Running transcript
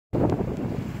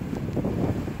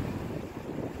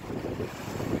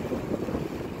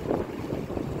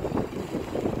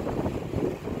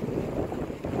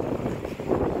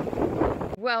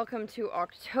Welcome to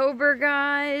October,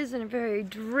 guys, and a very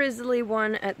drizzly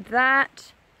one at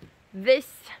that. This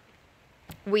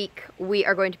week we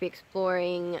are going to be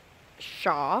exploring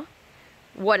Shaw,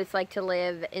 what it's like to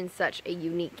live in such a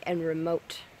unique and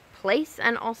remote place,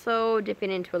 and also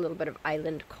dipping into a little bit of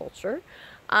island culture.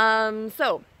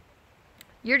 So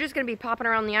you're just going to be popping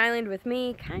around the island with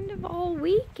me kind of all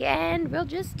week, and we'll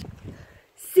just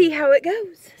see how it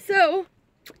goes. So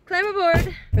climb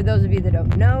aboard. For those of you that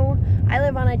don't know, I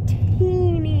live on a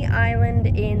teeny island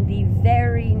in the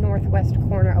very northwest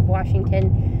corner of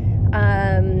Washington,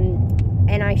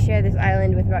 and I share this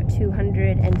island with about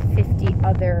 250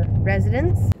 other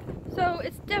residents. So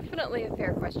it's definitely a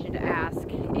fair question to ask.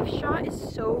 If Shaw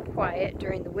is so quiet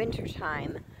during the winter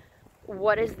time,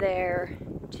 what is there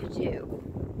to do?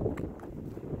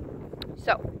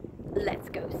 So let's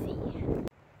go see.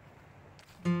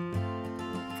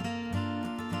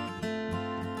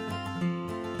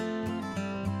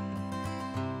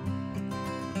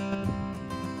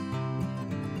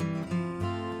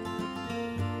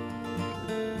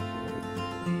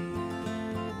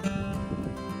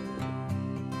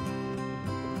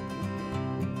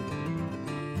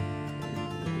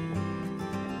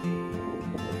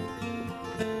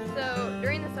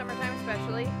 During the summertime,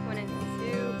 especially when it's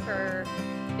super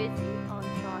busy on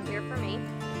Shaw here for me,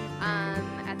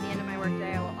 at the end of my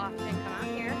workday, I will often come out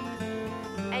here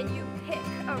and you pick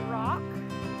a rock.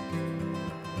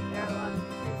 There are lots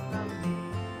of them.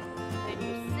 Then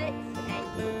you sit and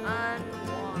you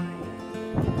unwind.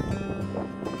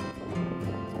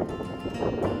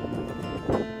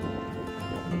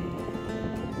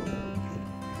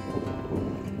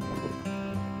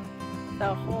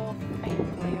 The whole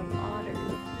family of otters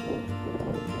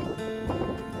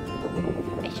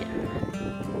fishing.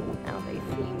 Now they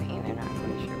see me, they're not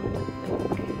quite sure what to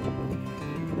think.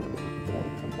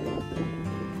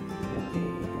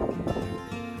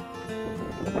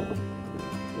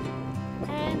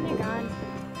 And they're gone.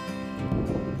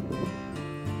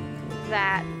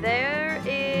 That there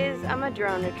is a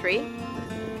madrona tree,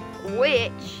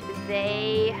 which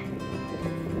they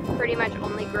pretty much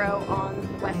only grow on the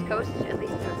west coast, at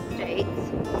least in the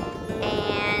States.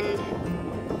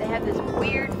 And they have this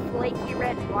weird flaky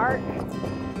red bark.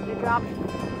 You drop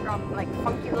like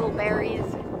funky little berries.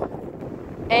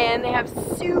 And they have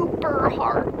super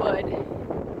hard wood.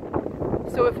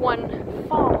 So if one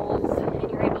falls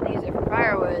and you're able to use it for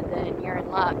firewood, then you're in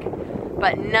luck.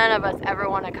 But none of us ever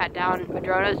want to cut down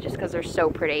madronas just because they're so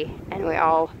pretty. And we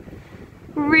all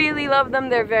really love them.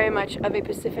 They're very much of a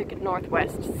Pacific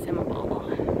Northwest symbol.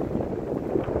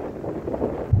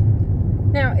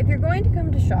 Now, if you're going to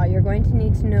come to Shaw, you're going to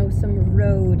need to know some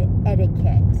road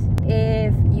etiquette.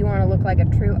 If you want to look like a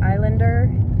true islander,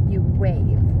 you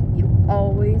wave. You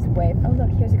always wave. Oh look,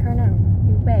 here's a car now.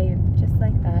 You wave, just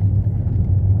like that.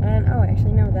 And oh, I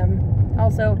actually know them.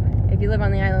 Also, if you live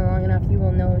on the island long enough, you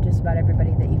will know just about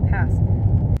everybody that you pass.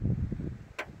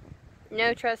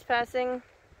 No trespassing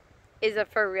is a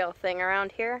for real thing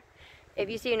around here. If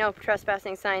you see a no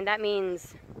trespassing sign, that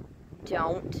means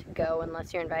don't go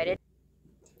unless you're invited.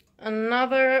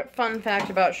 Another fun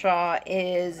fact about Shaw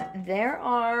is there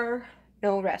are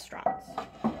no restaurants,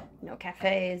 no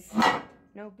cafes,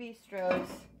 no bistros,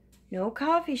 no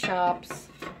coffee shops,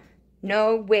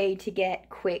 no way to get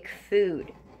quick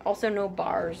food. Also no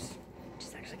bars, which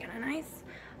is actually kind of nice.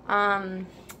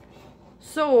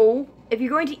 So if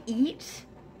you're going to eat,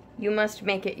 you must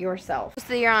make it yourself. Most of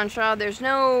the year on Shaw, there's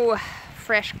no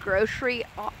fresh grocery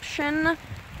option.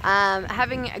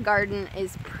 Having a garden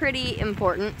is pretty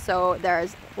important, so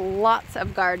there's lots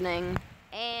of gardening.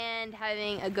 And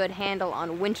having a good handle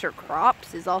on winter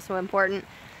crops is also important,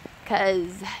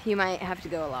 because you might have to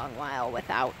go a long while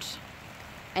without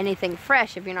anything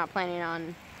fresh if you're not planning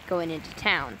on going into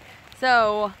town.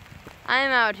 So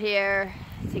I'm out here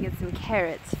to get some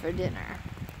carrots for dinner.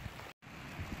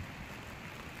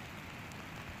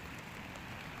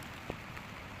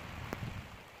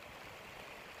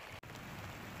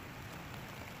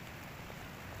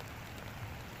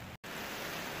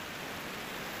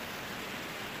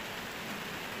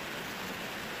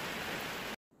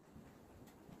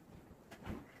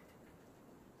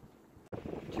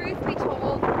 Truth be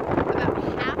told, about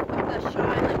half of the Shaw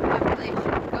Island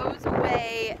population goes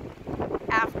away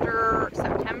after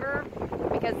September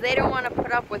because they don't want to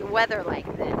put up with weather like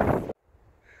this.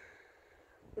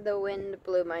 The wind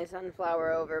blew my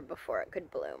sunflower over before it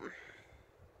could bloom.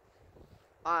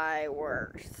 I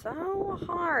worked so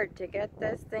hard to get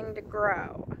this thing to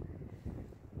grow.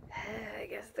 I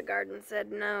guess the garden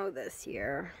said no this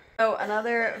year. So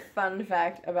another fun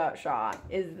fact about Shaw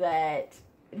is that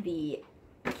the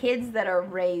kids that are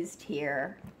raised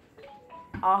here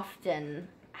often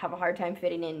have a hard time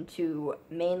fitting into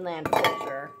mainland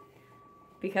culture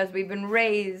because we've been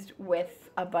raised with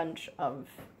a bunch of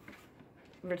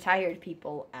retired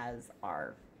people as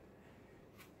our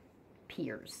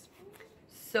peers.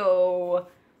 So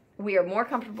we are more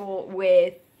comfortable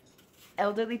with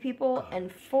elderly people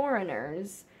and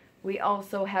foreigners. We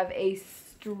also have a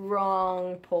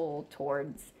strong pull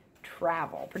towards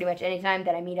travel. Pretty much any time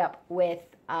that I meet up with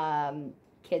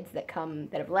kids that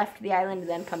have left the island and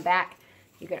then come back,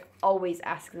 you can always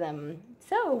ask them,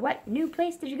 so what new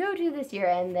place did you go to this year?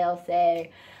 And they'll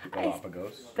say,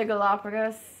 the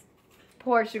Galapagos,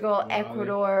 Portugal,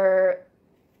 Ecuador.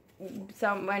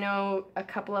 I know a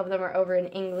couple of them are over in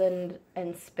England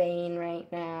and Spain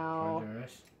right now.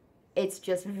 It's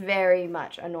just very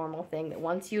much a normal thing that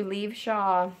once you leave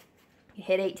Shaw, you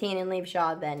hit 18 and leave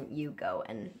Shaw, then you go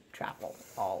and travel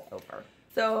all over.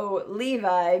 So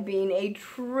Levi, being a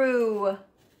true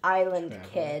island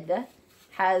kid,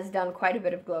 has done quite a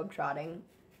bit of globetrotting.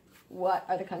 What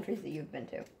are the countries that you've been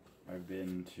to? I've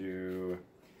been to,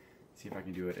 see if I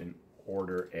can do it in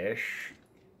order-ish,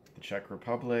 the Czech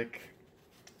Republic,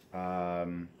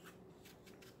 all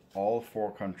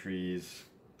 4 countries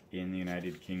in the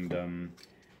United Kingdom,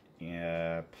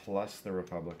 plus the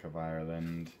Republic of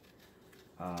Ireland,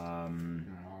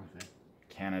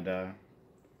 Canada,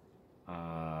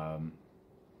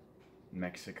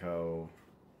 Mexico,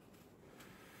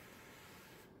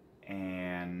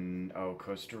 and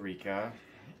Costa Rica,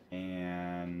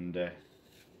 and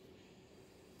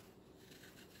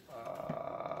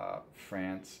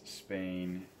France,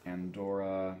 Spain,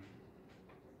 Andorra.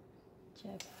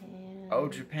 Japan. Oh,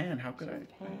 Japan! How could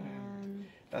Japan.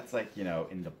 That's like, you know,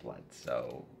 in the blood,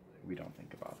 so we don't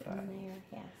think about that. There,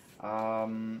 yes.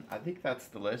 I think that's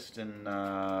the list,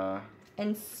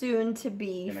 and soon to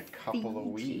be in a couple of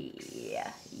weeks.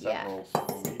 Several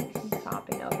weeks.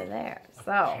 Popping over there.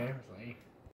 So.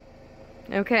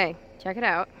 Okay, check it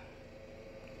out.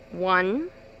 1,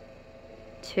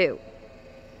 2,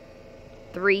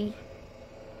 3,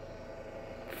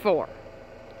 4.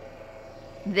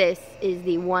 This is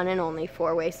the one and only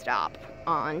 4-way stop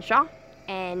on Shaw.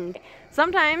 And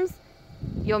sometimes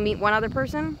you'll meet one other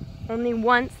person. Only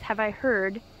once have I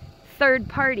heard third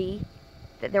party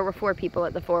that there were 4 people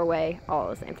at the 4-way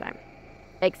all at the same time.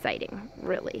 Exciting,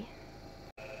 really.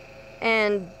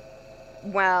 And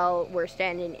while we're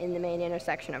standing in the main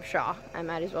intersection of Shaw, I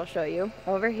might as well show you.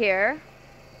 Over here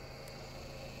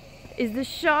is the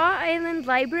Shaw Island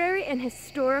Library and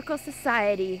Historical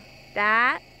Society.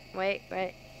 Yeah,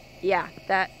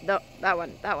 that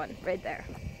one right there.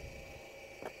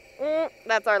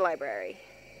 That's our library.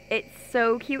 It's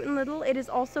so cute and little. It is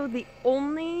also the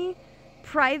only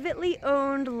privately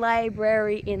owned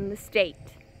library in the state.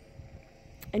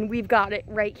 And we've got it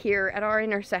right here at our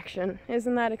intersection.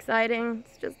 Isn't that exciting?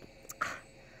 It's just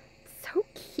so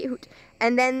cute.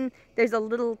 And then there's a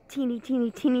little teeny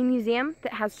museum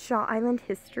that has Shaw Island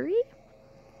history.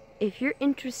 If you're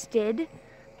interested,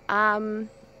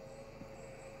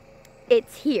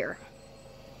 it's here.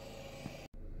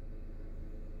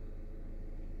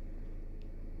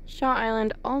 Shaw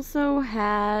Island also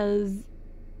has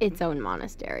its own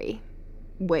monastery,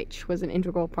 which was an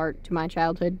integral part to my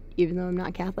childhood, even though I'm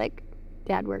not Catholic.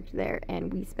 Dad worked there,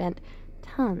 and we spent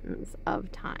tons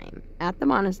of time at the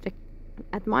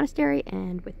monastery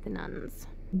and with the nuns.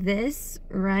 This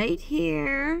right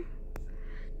here,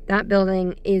 that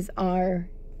building is our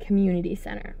community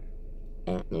center,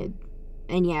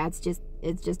 and yeah, it's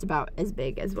just about as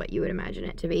big as what you would imagine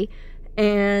it to be.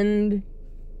 And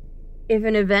if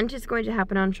an event is going to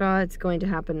happen on Shaw, it's going to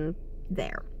happen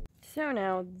there. So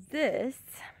now this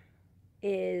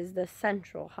is the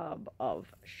central hub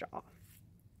of Shaw.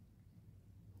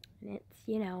 And it's,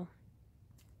 you know,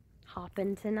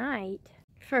 hopping tonight.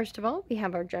 First of all, we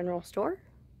have our general store,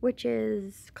 which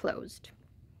is closed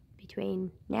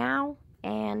between now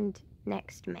and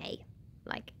next May,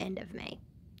 like end of May.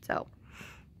 So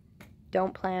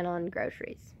don't plan on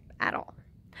groceries at all.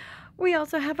 We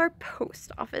also have our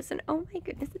post office, and oh my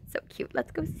goodness, it's so cute.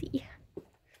 Let's go see.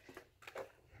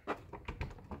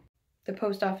 The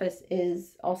post office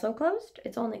is also closed.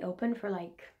 It's only open for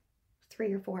like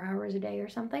 3 or 4 hours a day or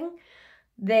something.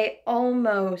 They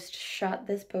almost shut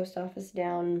this post office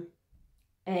down,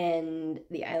 and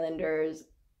the Islanders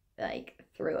like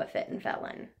threw a fit and fell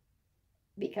in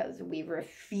because we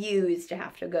refused to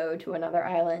have to go to another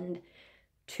island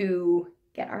to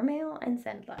get our mail and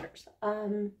send letters.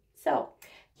 So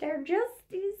they're just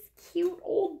these cute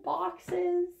old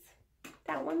boxes.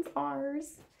 That one's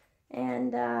ours.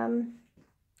 And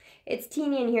it's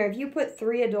teeny in here. If you put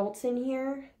 3 adults in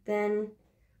here, then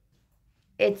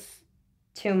it's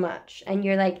too much, and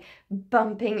you're like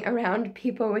bumping around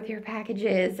people with your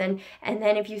packages, and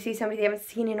then if you see somebody you haven't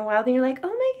seen in a while, then you're like, oh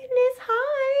my goodness,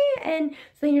 hi, and so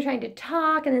then you're trying to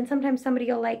talk, and then sometimes somebody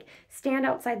will like stand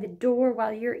outside the door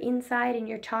while you're inside and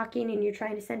you're talking and you're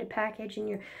trying to send a package,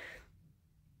 and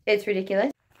it's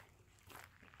ridiculous.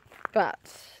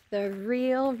 But the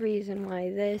real reason why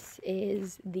this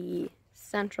is the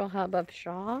central hub of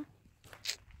Shaw,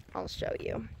 I'll show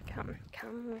you. Come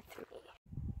with me.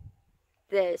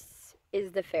 This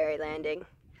is the ferry landing.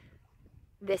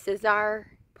 This is our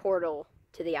portal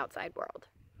to the outside world.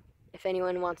 If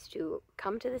anyone wants to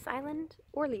come to this island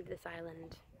or leave this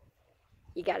island,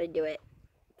 you gotta do it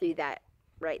through that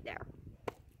right there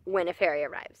when a ferry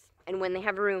arrives and when they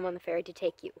have room on the ferry to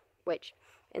take you, which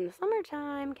in the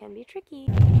summertime can be tricky.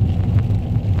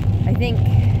 I think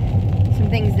some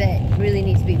things that really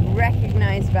need to be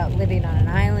recognized about living on an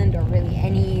island, or really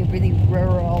any really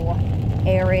rural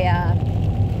area,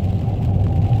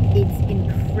 it's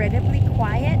incredibly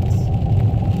quiet,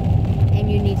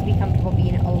 and you need to be comfortable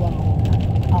being alone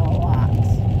a lot.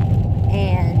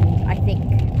 And I think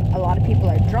a lot of people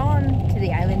are drawn to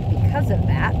the island because of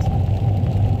that,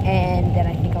 and then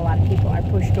I think a lot of people are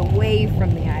pushed away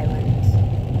from the island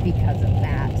because of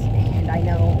that. And I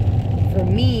know for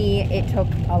me, it took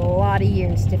a lot of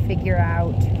years to figure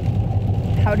out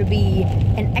how to be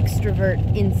an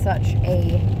extrovert in such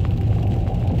a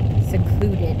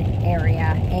secluded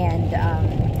area,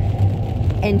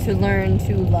 and to learn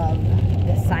to love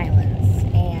the silence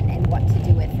and what to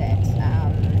do with it.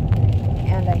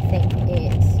 And I think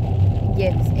it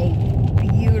gives a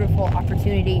beautiful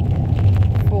opportunity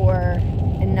for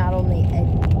not only a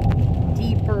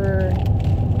deeper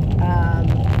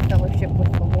fellowship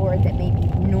with the Lord that maybe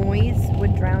noise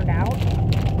would drown out,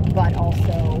 but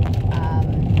also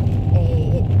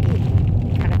it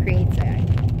kind of creates a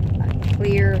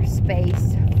clear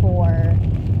space for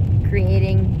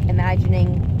creating,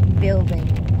 imagining, building.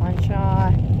 On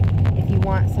Shaw, if you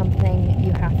want something,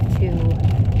 you have to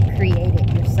create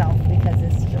it yourself, because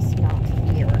it's just not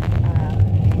here.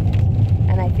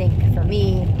 And I think for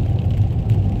me,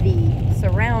 the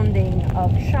surrounding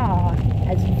of Shaw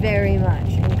has very much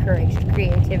encouraged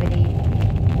creativity,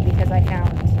 because I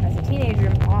found as a teenager,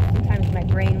 oftentimes my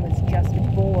brain was just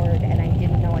bored and I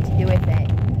didn't know what to do with it,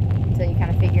 until you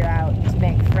kind of figure out to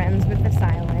make friends with the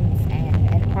silence